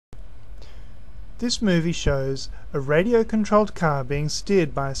This movie shows a radio-controlled car being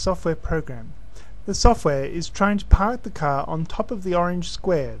steered by a software program. The software is trying to park the car on top of the orange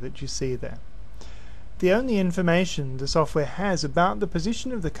square that you see there. The only information the software has about the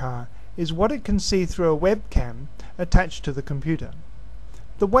position of the car is what it can see through a webcam attached to the computer.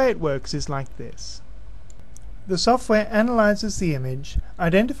 The way it works is like this. The software analyzes the image,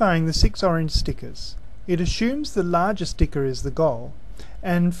 identifying the 6 orange stickers. It assumes the larger sticker is the goal,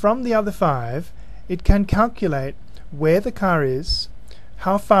 and from the other 5, it can calculate where the car is,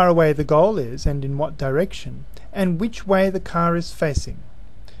 how far away the goal is and in what direction, and which way the car is facing.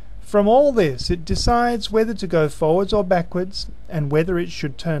 From all this, it decides whether to go forwards or backwards, and whether it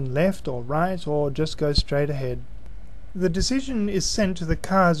should turn left or right or just go straight ahead. The decision is sent to the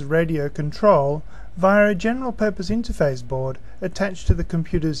car's radio control via a general-purpose interface board attached to the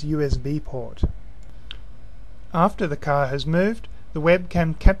computer's USB port. After the car has moved, the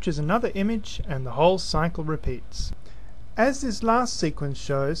webcam captures another image and the whole cycle repeats. As this last sequence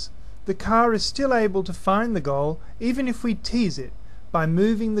shows, the car is still able to find the goal even if we tease it by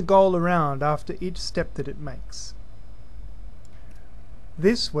moving the goal around after each step that it makes.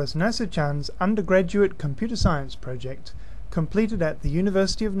 This was NASA-chan's undergraduate computer science project, completed at the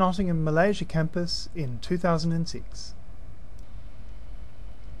University of Nottingham, Malaysia campus in 2006.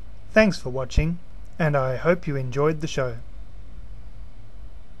 Thanks for watching, and I hope you enjoyed the show.